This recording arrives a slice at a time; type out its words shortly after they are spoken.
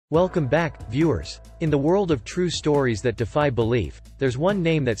Welcome back, viewers. In the world of true stories that defy belief, there's one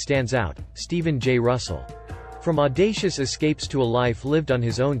name that stands out: Stephen J. Russell. From audacious escapes to a life lived on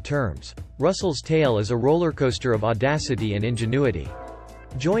his own terms, Russell's tale is a rollercoaster of audacity and ingenuity.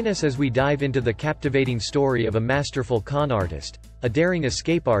 Join us as we dive into the captivating story of a masterful con artist, a daring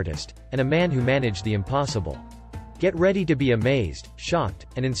escape artist, and a man who managed the impossible. Get ready to be amazed, shocked,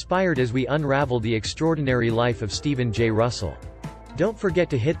 and inspired as we unravel the extraordinary life of Stephen J. Russell. Don't forget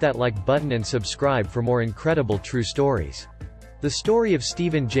to hit that like button and subscribe for more incredible true stories. The story of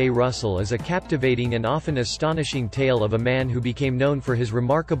Stephen J. Russell is a captivating and often astonishing tale of a man who became known for his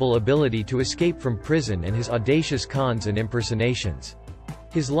remarkable ability to escape from prison and his audacious cons and impersonations.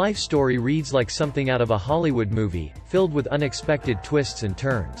 His life story reads like something out of a Hollywood movie, filled with unexpected twists and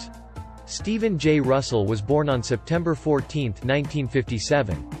turns. Stephen J. Russell was born on September 14,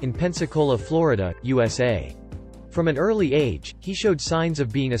 1957, in Pensacola, Florida, USA. From an early age, he showed signs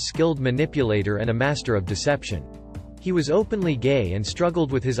of being a skilled manipulator and a master of deception. He was openly gay and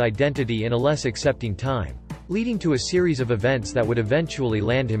struggled with his identity in a less accepting time, leading to a series of events that would eventually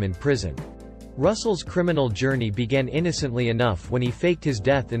land him in prison. Russell's criminal journey began innocently enough when he faked his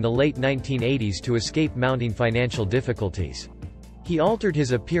death in the late 1980s to escape mounting financial difficulties. He altered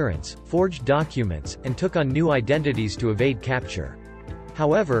his appearance, forged documents, and took on new identities to evade capture.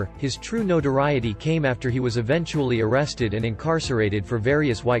 However, his true notoriety came after he was eventually arrested and incarcerated for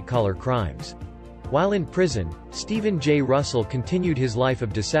various white-collar crimes. While in prison, Stephen J. Russell continued his life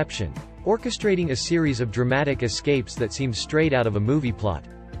of deception, orchestrating a series of dramatic escapes that seemed straight out of a movie plot.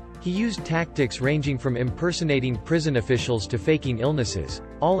 He used tactics ranging from impersonating prison officials to faking illnesses,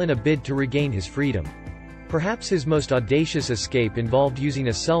 all in a bid to regain his freedom. Perhaps his most audacious escape involved using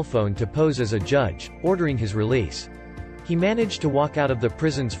a cell phone to pose as a judge, ordering his release. He managed to walk out of the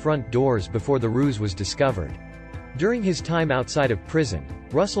prison's front doors before the ruse was discovered. During his time outside of prison,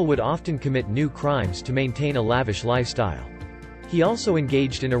 Russell would often commit new crimes to maintain a lavish lifestyle. He also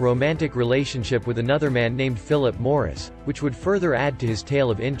engaged in a romantic relationship with another man named Philip Morris, which would further add to his tale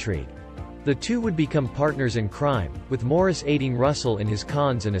of intrigue. The two would become partners in crime, with Morris aiding Russell in his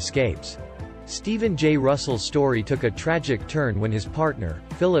cons and escapes. Stephen J. Russell's story took a tragic turn when his partner,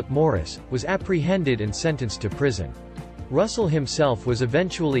 Philip Morris, was apprehended and sentenced to prison. Russell himself was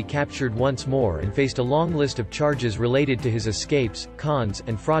eventually captured once more and faced a long list of charges related to his escapes, cons,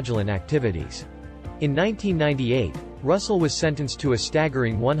 and fraudulent activities. In 1998, Russell was sentenced to a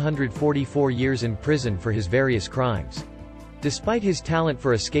staggering 144 years in prison for his various crimes. Despite his talent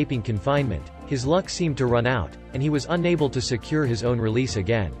for escaping confinement, his luck seemed to run out, and he was unable to secure his own release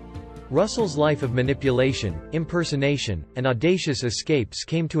again. Russell's life of manipulation, impersonation, and audacious escapes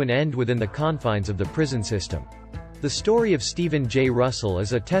came to an end within the confines of the prison system. The story of Stephen J. Russell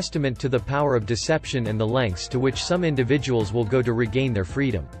is a testament to the power of deception and the lengths to which some individuals will go to regain their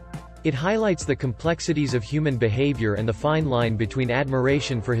freedom. It highlights the complexities of human behavior and the fine line between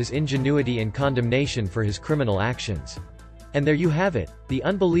admiration for his ingenuity and condemnation for his criminal actions. And there you have it, the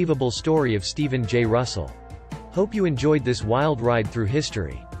unbelievable story of Stephen J. Russell. Hope you enjoyed this wild ride through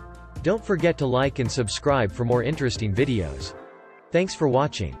history. Don't forget to like and subscribe for more interesting videos. Thanks for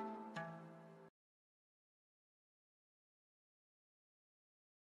watching.